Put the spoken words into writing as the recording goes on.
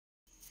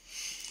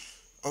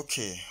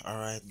Okay, all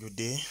right, good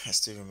day. I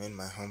still remain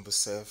my humble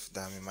self,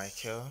 Dami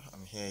Michael.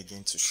 I'm here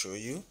again to show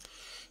you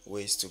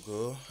ways to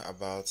go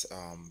about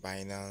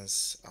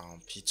Binance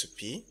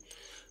P2P.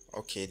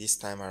 Okay, this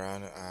time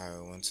around, I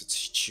want to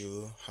teach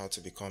you how to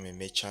become a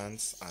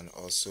merchant and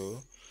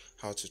also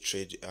how to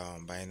trade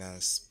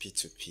Binance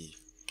P2P.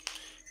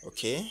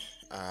 Okay,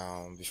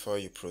 before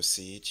you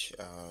proceed,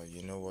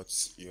 you know what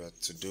you are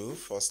to do.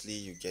 Firstly,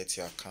 you get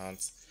your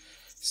account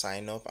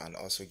sign up and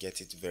also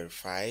get it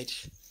verified.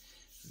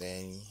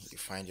 Then you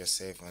find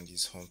yourself on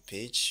this home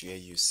page where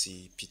you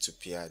see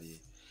p2p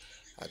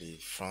at the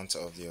front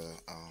of your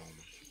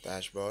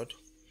dashboard.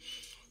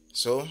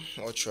 So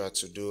what you are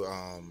to do,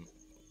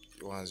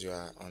 once you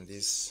are on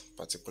this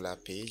particular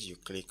page, you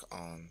click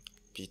on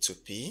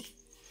p2p.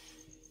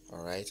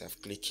 All right,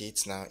 I've clicked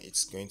it. Now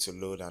it's going to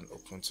load and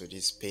open to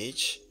this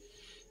page.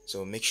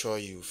 So make sure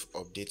you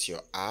update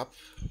your app.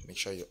 Make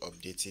sure you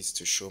update it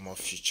to show more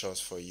features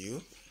for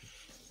you.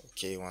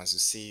 Okay, once you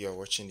see you're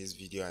watching this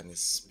video and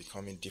it's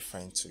becoming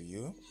different to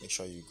you, make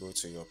sure you go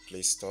to your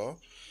Play Store,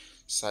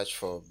 search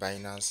for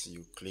Binance,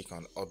 you click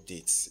on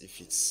updates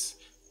if it's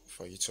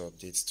for you to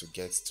update to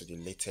get to the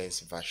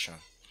latest version.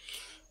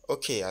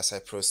 Okay, as I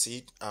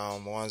proceed,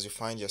 once you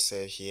find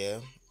yourself here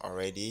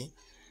already,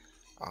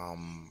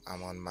 I'm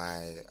on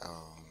my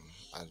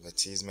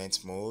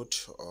advertisement mode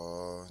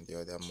or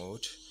the other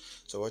mode.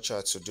 So what you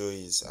have to do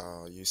is,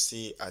 you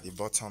see at the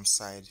bottom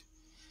side,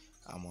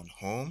 I'm on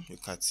home.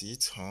 Look at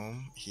it,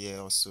 home. Here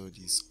also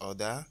this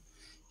other.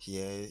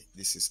 Here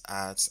this is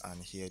ads,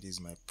 and here this is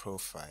my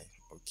profile.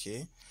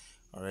 Okay,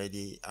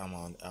 already I'm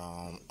on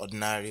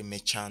ordinary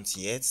merchant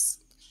yet.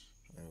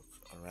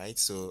 All right,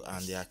 so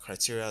and there are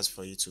criteria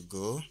for you to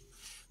go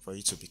for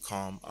you to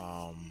become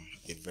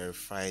a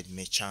verified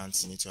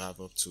merchant. You need to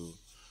have up to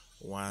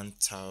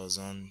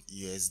 1000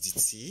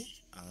 USDT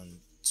and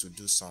to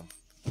do some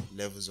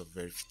levels of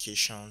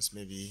verifications,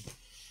 maybe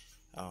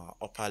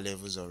upper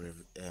levels of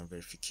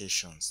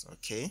verifications.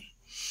 Okay,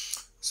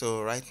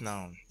 so right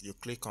now you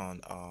click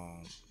on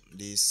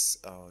this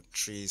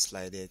three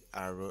slided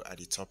arrow at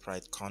the top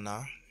right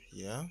corner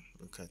here.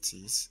 Look at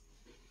this.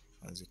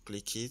 As you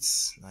click it,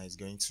 now it's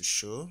going to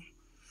show,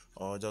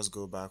 or just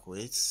go back.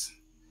 Wait,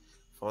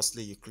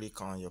 firstly you click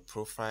on your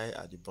profile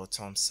at the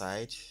bottom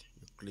side.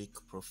 You click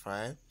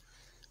profile.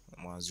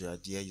 Once you are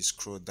there, you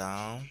scroll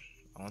down.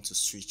 I want to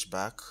switch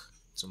back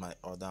to my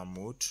other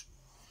mode.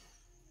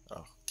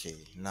 Okay,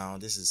 now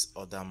this is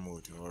other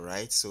mode. All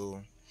right,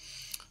 so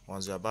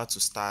once you're about to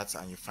start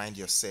and you find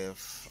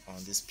yourself on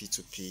this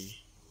p2p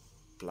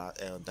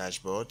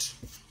dashboard,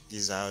 this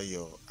is how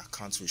your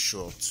account will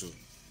show up to.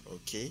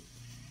 Okay,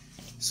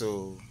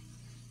 so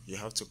you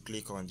have to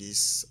click on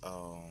this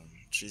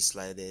three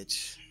slided,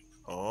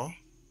 or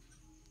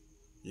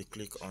you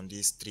click on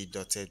this three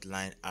dotted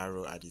line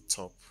arrow at the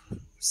top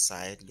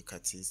side. Look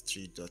at this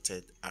three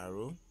dotted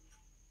arrow.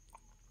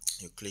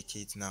 You click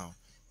it. Now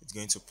it's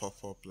going to pop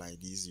up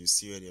like this. You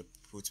see where they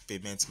put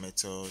payment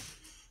method,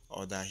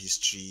 order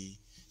history,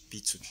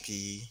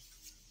 p2p,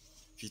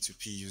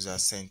 p2p user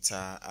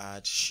center,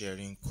 ad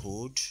sharing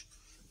code,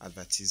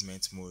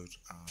 advertisement mode,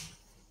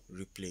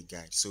 replay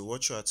guide. So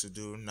what you have to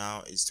do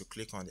now is to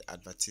click on the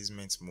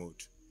advertisement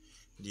mode.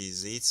 This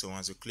is it. So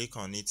once you click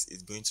on it,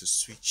 it's going to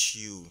switch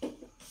you.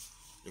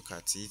 Look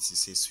at it. You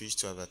say switch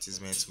to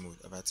advertisement mode.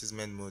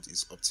 Advertisement mode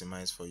is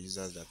optimized for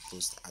users that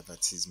post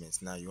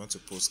advertisements. Now you want to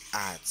post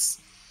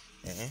ads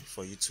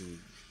for you to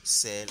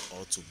sell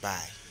or to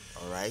buy.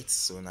 All right,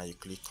 so now you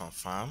click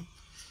confirm.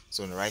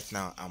 So right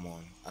now I'm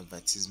on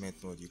advertisement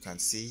mode. You can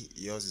see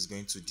yours is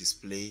going to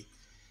display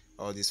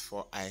all these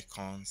four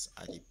icons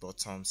at the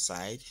bottom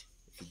side.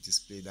 If it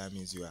display, that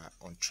means you are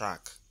on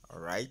track. All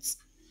right,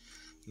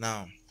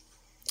 now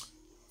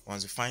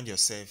once you find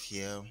yourself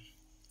here,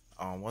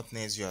 what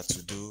next you have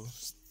to do,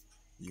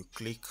 you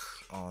click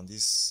on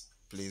this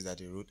place that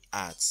they wrote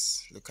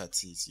ads. Look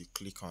at it. You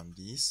click on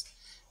this.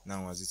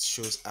 Now as it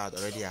shows ad,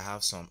 already I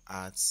have some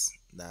ads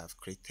that I've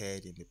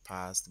created in the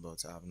past,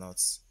 but I have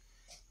not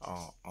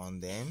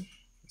on them,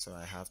 so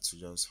I have to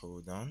just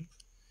hold on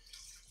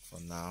for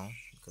now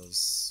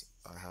because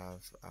I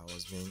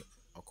was being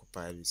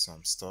occupied with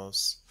some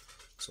stuffs,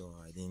 so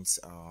I didn't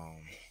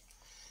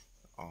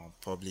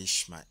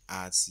publish my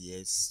ads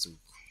yet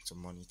to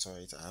monitor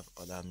it. I have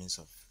other means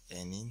of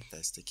earning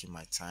that's taking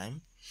my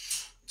time.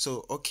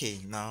 So okay,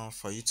 now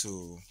for you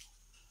to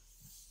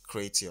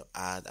create your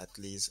ad, at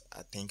least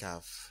I think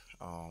I've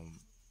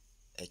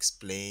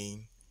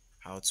explained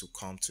how to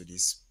come to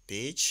this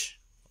page.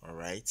 All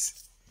right,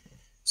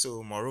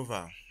 so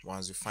moreover,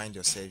 once you find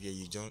yourself here,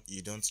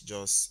 you don't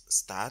just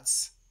start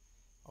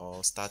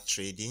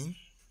trading.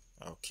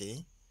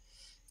 Okay,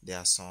 there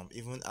are some,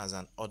 even as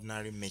an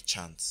ordinary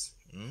merchant,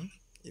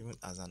 even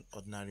as an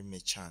ordinary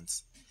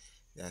merchant,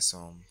 there are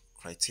some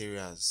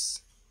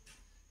criterias,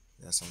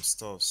 there are some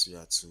stuffs you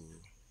have to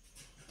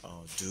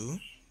do.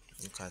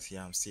 Look at here,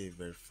 I'm still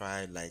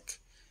a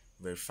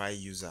verified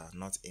user,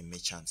 not a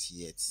merchant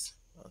yet.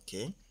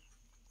 Okay,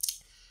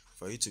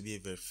 for you to be a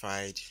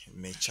verified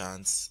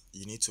merchant,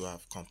 you need to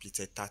have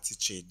completed 30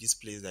 trades. This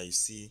place that you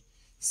see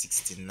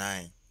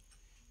 69.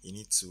 You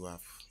need to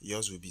have,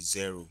 yours will be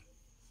 0,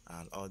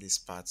 and all these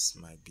parts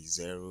might be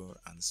 0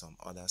 and some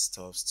other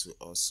stuffs too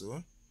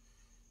also.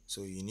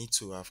 So you need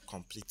to have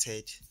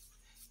completed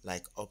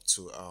like up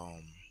to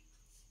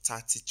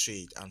 30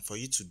 trade, and for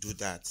you to do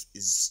that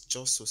is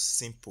just so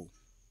simple.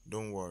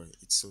 Don't worry,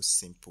 it's so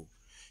simple.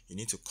 You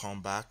need to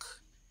come back,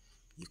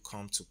 you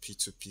come to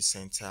p2p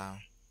center.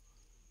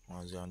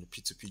 Once you're on the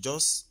p2p,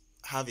 just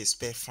have a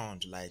spare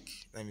fund, like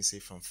let me say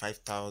from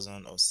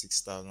 5,000 or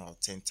 6,000 or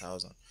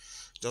 10,000.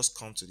 Just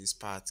come to this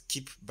part,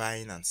 keep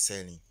buying and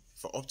selling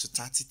for up to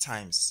 30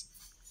 times.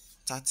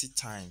 30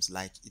 times,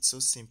 like it's so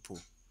simple.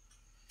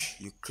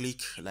 You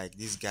click like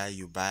this guy,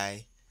 you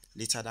buy.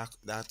 Later that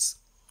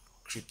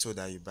crypto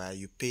that you buy,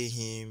 you pay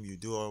him, you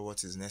do all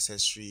what is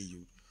necessary.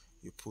 You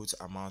put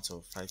amount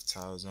of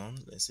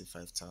 5,000, let's say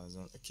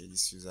 5,000. Okay,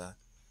 this user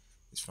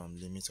is from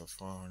limit of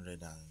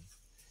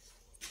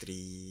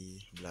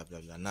 403, blah blah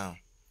blah. Now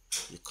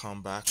you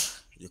come back,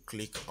 you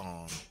click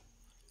on,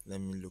 let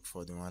me look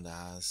for the one that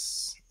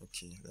has,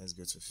 okay, let's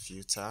go to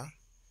filter.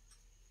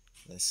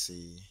 Let's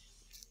see,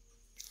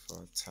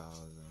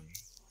 4,000.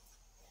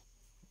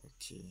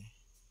 Okay,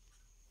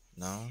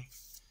 now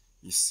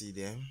you see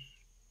them,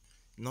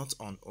 not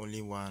on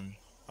only one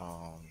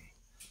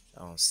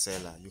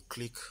seller. You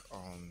click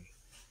on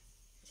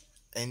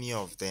any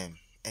of them,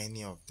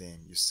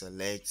 you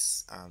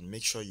select, and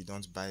make sure you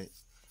don't buy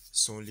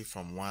solely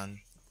from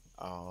one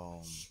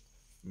um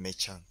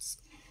merchant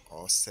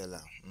or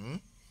seller.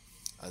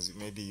 As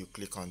maybe you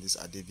click on this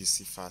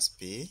adbc fast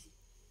pay,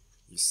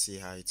 you see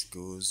how it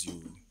goes.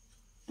 You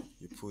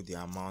put the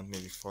amount,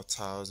 maybe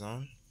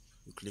 4,000.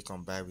 You click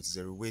on buy with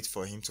 0, wait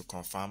for him to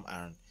confirm,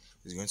 and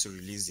he's going to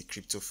release the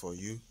crypto for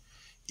you.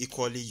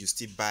 Equally, you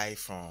still buy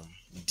from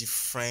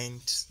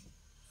different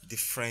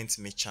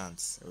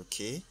merchants.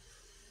 Okay,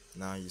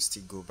 now you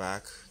still go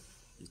back,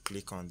 you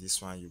click on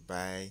this one, you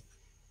buy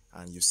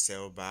and you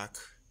sell back.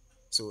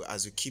 So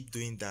as you keep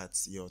doing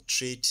that, your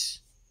trade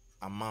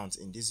amount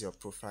in this your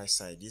profile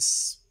side,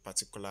 this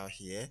particular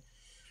here,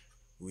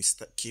 we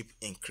keep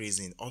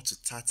increasing up to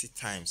 30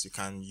 times. You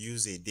can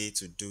use a day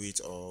to do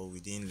it, or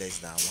within less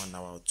than 1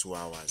 hour or 2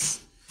 hours.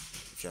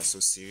 If you are so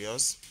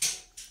serious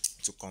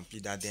to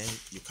complete that, then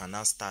you can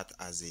now start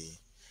as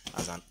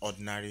an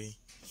ordinary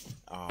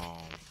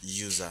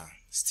user.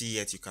 Still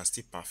yet you can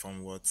still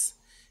perform what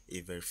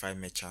a verified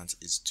merchant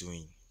is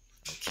doing.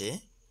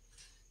 Okay,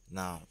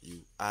 now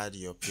you add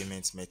your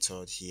payment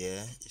method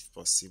here if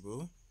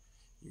possible.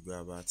 You go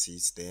about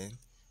it, then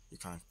you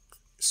can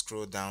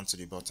scroll down to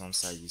the bottom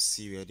side. You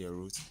see where the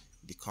root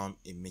become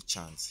a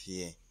merchant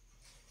here.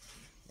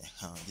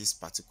 This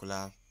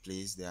particular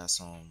place, there are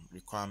some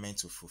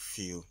requirements to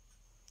fulfill.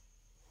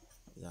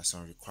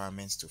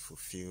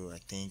 I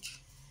think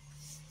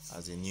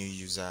as a new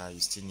user, you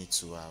still need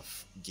to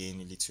have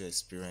gained a little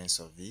experience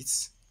of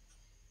it.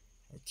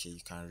 Okay,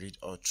 you can read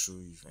all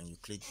through. When you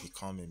click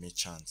become a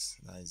merchant,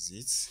 that is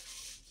it.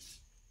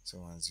 So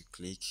once you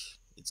click,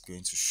 it's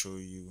going to show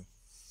you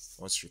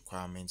what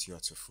requirement you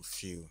have to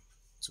fulfill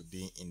to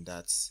be in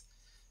that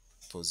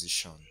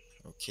position.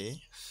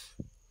 Okay,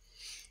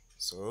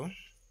 so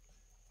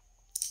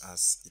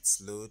as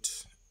it's load,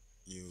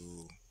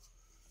 you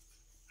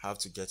have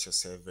to get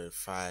yourself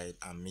verified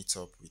and meet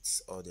up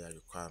with all their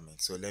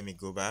requirements. So let me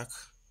go back.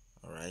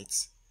 All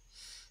right,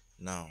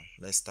 now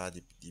let's start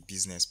the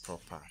business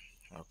proper.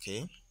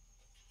 Okay,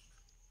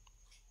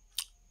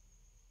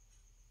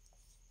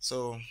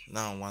 so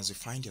now once you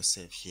find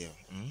yourself here,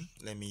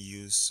 let me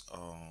use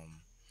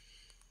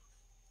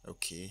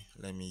okay,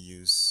 let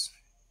me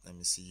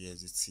see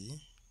USDT.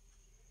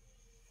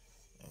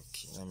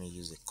 Okay, let me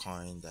use a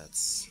coin that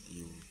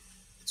it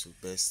will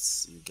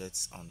best you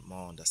get on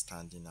more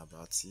understanding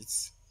about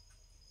it.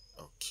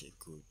 Okay,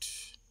 good.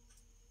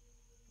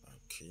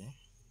 Okay,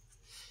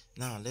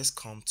 now let's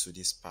come to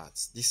this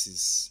part. This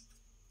is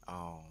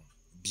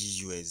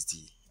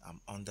BUSD.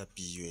 I'm under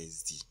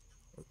BUSD.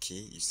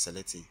 Okay, you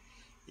select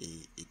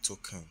a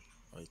token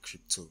or a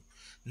crypto.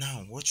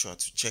 Now what you have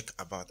to check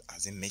about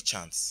as a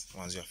merchant,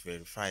 once you have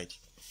verified,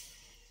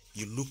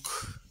 you look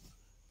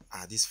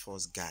at this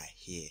first guy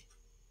here,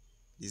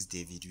 this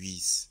David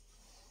Weiss.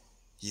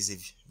 He's a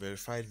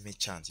verified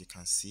merchant. You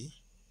can see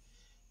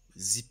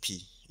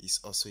ZP is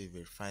also a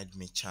verified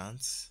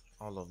merchant.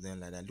 All of them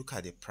like that. Look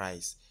at the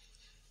price.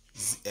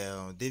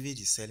 David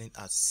is selling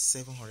at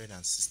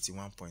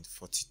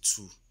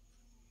 761.42.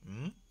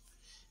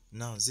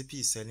 Now ZP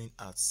is selling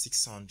at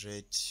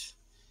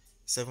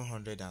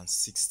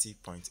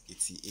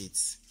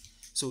 760.88.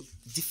 So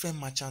different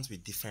merchants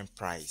with different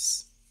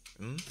price.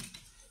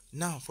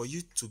 Now for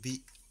you to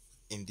be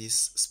in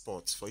this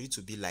spot, for you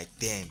to be like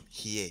them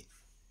here,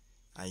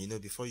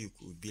 and before you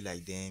could be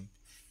like them,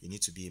 you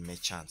need to be a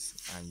merchant,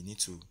 and you need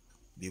to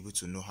be able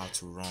to know how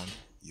to run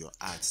your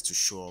ads to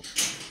show up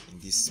in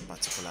this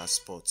particular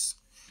spot.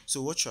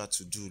 So what you have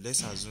to do,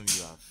 let's assume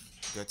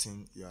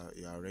you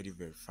are already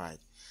verified.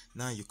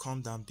 Now you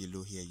come down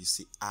below here, you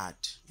see add.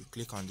 You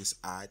click on this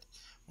add.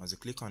 Once you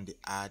click on the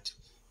add,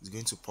 it's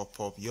going to pop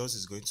up. Yours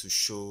is going to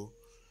show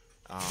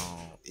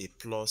a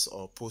plus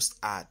or post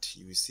ad.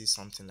 You will see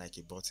something like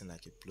a button,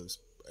 like a plus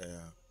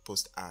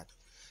post ad.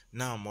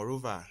 Now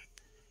moreover,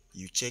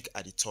 you check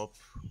at the top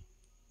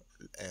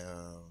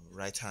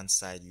right hand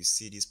side, you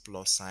see this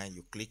plus sign,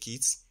 you click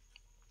it.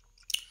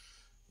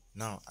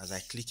 Now as I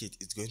click it,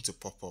 it's going to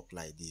pop up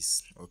like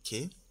this.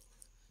 Okay,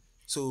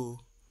 so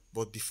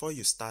but before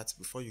you start,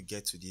 before you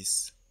get to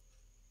this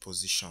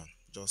position,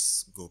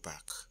 just go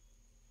back,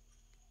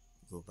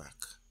 go back,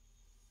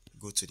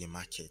 go to the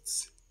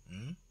market.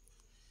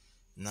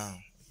 Now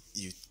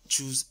you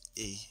choose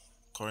a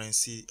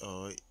currency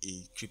or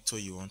a crypto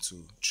you want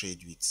to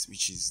trade with,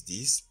 which is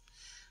this.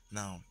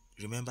 Now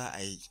remember,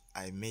 I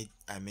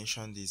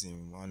mentioned this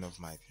in one of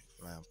my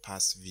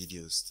past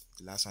videos,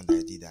 the last one that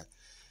I did, that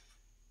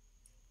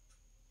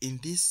in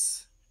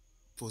this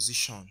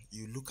position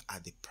you look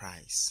at the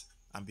price,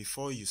 and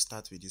before you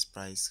start with this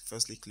price,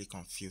 firstly click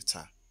on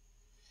filter.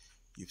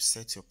 You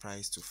set your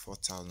price to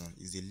 4,000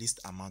 is the least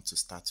amount to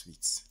start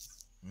with.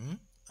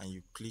 And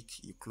you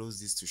close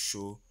this to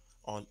show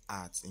all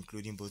ads,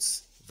 including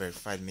both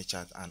verified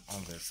merchants and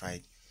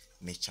unverified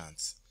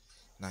merchants.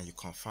 Now you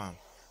confirm.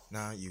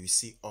 Now you will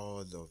see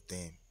all of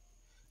them,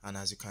 and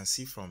as you can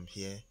see from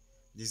here,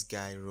 this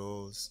guy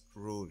roll is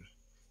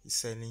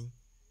selling.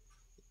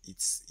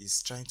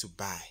 It's trying to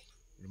buy.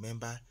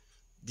 Remember,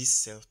 this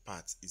sell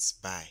part is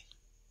buy.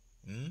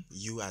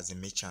 You as a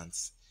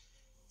merchant,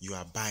 you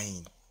are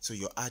buying, so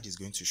your ad is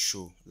going to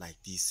show like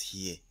this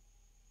here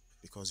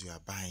because you are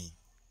buying.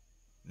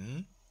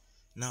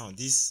 Now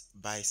this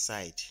buy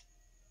side,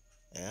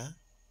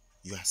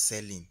 you are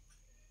selling.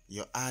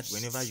 Your ad,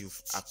 whenever you've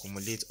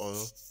accumulate or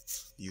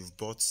you've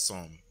bought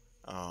some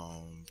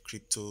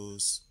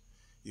cryptos,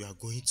 your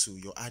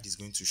ad is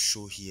going to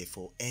show here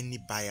for any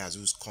buyers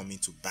who's coming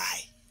to buy.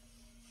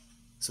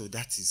 So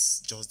that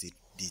is just the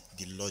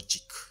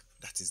logic.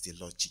 That is the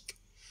logic.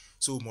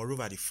 So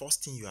moreover, the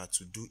first thing you have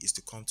to do is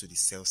to come to the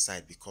sell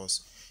side,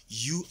 because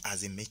you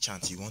as a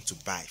merchant, you want to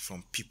buy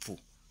from people,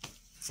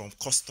 from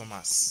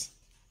customers.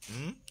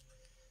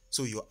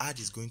 So your ad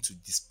is going to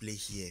display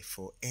here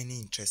for any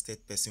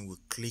interested person will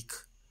click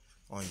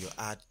on your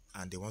ad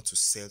and they want to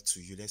sell to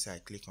you. Let's say I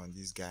click on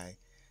this guy,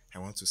 I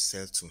want to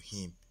sell to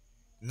him.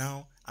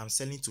 Now I'm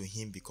selling to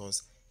him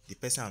because the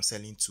person I'm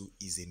selling to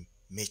is a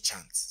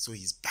merchant, so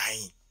he's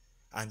buying.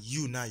 And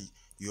you now,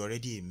 you're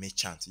already a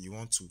merchant, you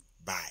want to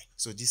buy.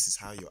 So this is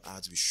how your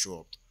ads will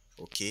show up.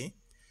 Okay,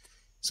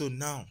 so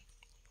now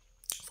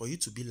for you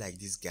to be like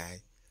this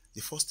guy,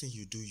 the first thing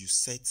you do, you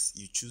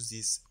choose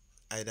this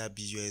either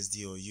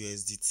BUSD or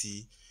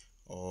USDT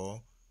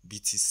or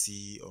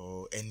BTC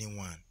or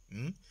anyone.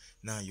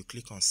 Now you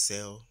click on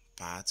sell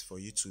part for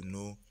you to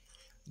know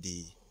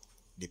the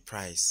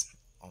price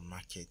on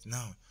market.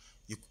 Now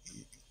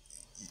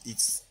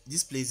it's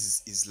this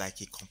place is like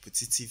a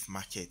competitive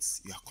market.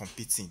 You are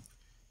competing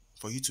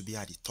for you to be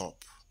at the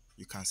top.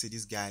 You can see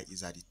this guy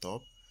is at the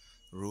top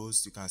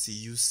rows. You can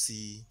see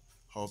UC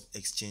Hub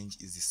Exchange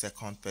is the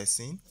second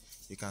person.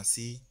 You can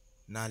see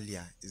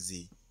Nalia is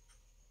the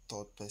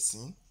third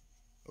person.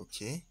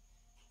 Okay,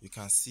 you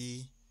can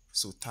see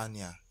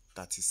Sultania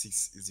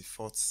 36 is the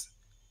fourth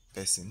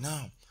person.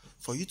 Now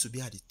for you to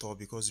be at the top,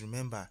 because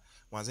remember,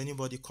 once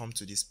anybody come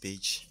to this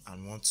page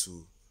and want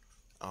to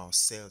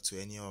sell to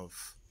any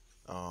of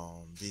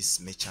these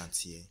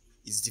merchants here,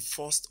 it's the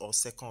first or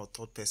second or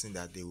third person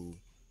that they will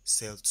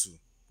sell to.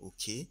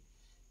 Okay,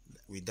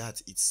 with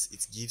that,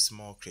 it gives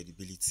more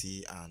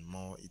credibility and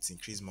it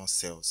increases more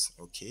sales.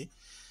 Okay,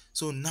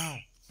 so now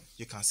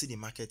you can see the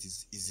market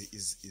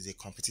is a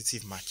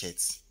competitive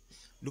market.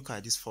 Look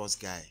at this first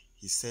guy,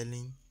 he's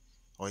selling,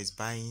 or he's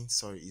buying,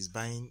 sorry, he's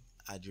buying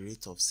at the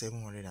rate of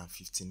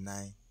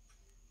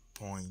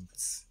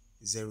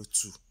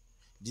 759.02.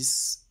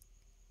 This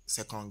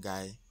second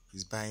guy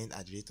is buying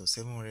at the rate of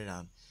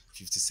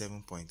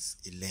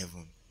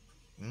 757.11.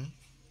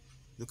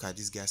 Look at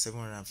this guy,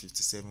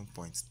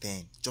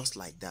 757.10, just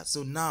like that.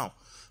 So now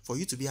for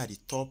you to be at the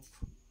top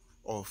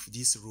of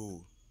this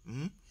row,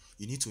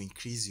 you need to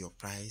increase your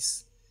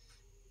price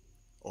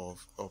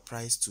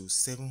price to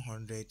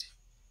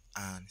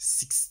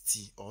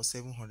 760 or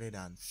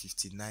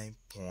 759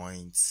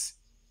 points,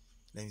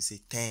 let me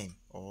say 10,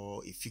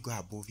 or a figure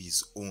above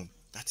his own.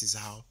 That is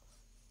how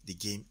the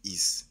game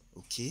is.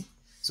 Okay,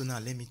 so now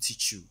let me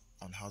teach you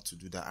on how to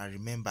do that. And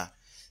remember,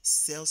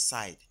 sell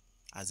side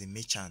as a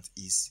merchant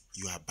is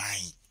you are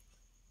buying.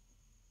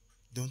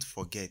 Don't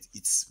forget,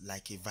 it's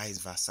like a vice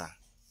versa.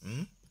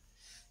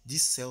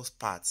 This sales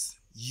part,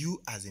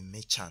 you as a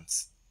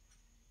merchant,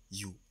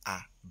 you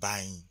are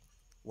buying.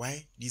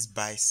 Why this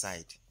buy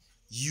side,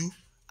 you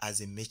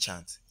as a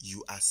merchant,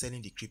 you are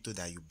selling the crypto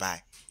that you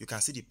buy. You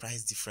can see the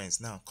price difference.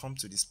 Now come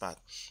to this part.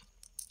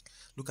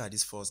 Look at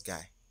this first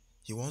guy,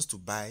 he wants to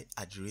buy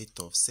at the rate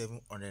of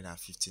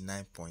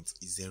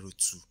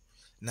 759.02.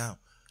 now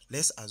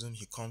let's assume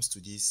he comes to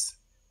this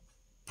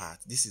part.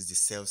 This is the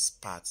sales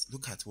part.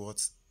 Look at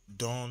what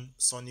Don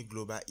Sunny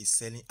Global is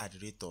selling at the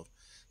rate of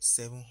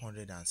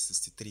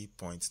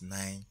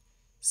 763.97.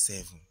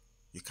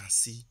 You can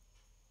see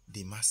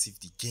the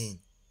gain.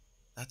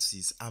 That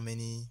is how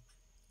many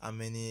How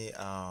many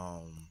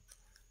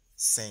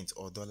cent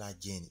or dollar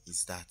gain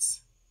is that?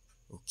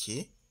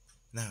 Okay,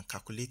 now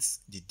calculate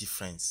the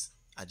difference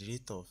at the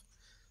rate of,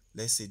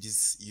 let's say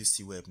this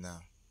UC web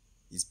now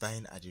is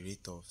buying at the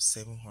rate of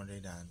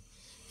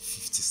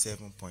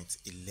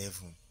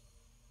 757.11.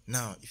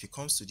 now if it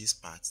comes to this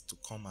part to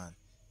come and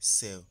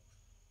sell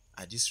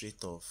at this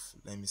rate of,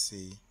 let me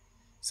say,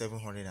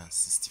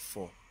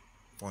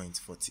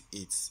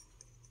 764.48,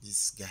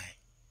 this guy,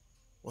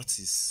 what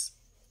is,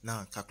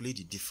 now calculate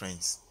the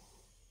difference.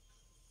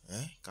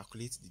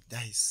 Calculate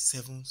that is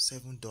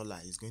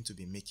 $7 is going to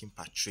be making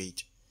per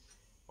trade,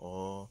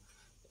 or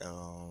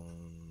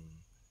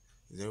um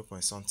 0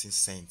 point something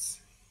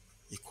cents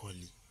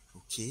equally.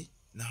 Okay,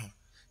 now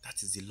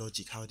that is the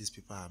logic how these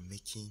people are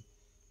making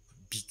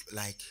big,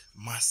 like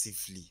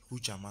massively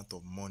huge amount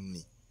of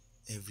money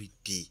every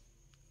day.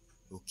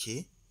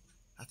 Okay,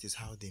 that is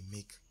how they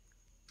make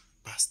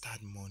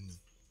bastard money.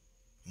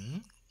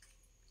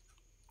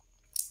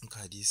 Look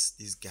at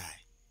this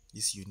guy,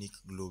 this unique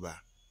global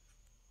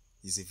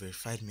is a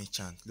verified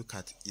merchant. Look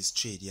at his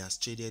trade. He has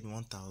traded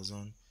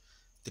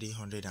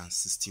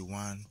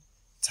 1361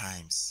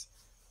 times.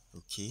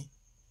 Okay,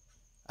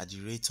 at the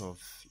rate of,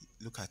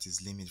 look at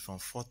his limit, from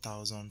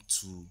 4,000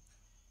 to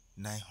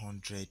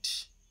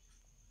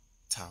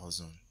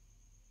 900,000.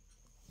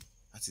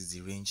 that is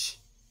the range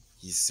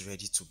he's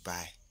ready to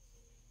buy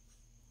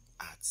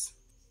at.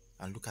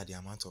 And look at the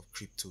amount of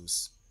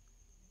cryptos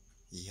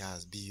he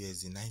has.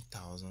 BUSD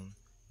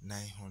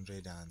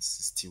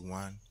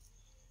 9,961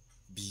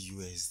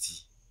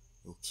 BUSD.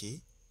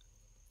 Okay,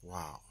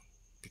 wow,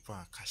 people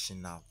are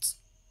cashing out,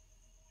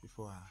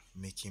 people are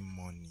making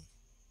money.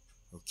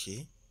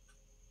 Okay,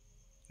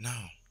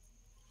 now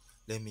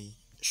let me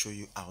show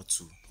you how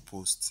to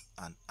post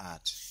an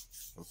ad.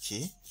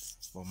 Okay,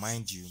 but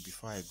mind you,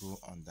 before I go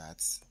on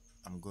that,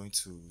 I'm going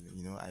to,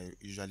 I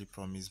usually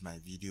promise my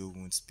video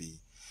won't be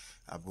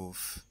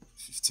above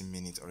 15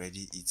 minutes.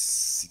 Already it's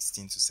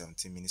 16 to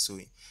 17 minutes, so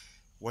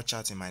watch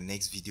out in my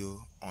next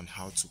video on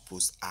how to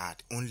post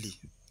ad only.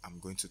 I'm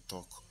going to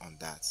talk on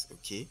that.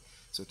 Okay,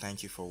 so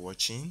thank you for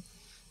watching.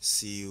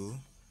 See you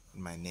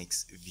in my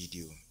next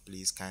video.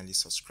 Please kindly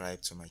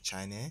subscribe to my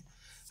channel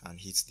and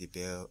hit the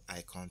bell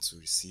icon to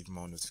receive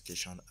more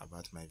notification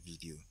about my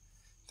video.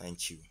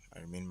 Thank you. I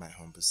remain my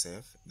humble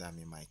self,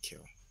 Dami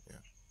Michael.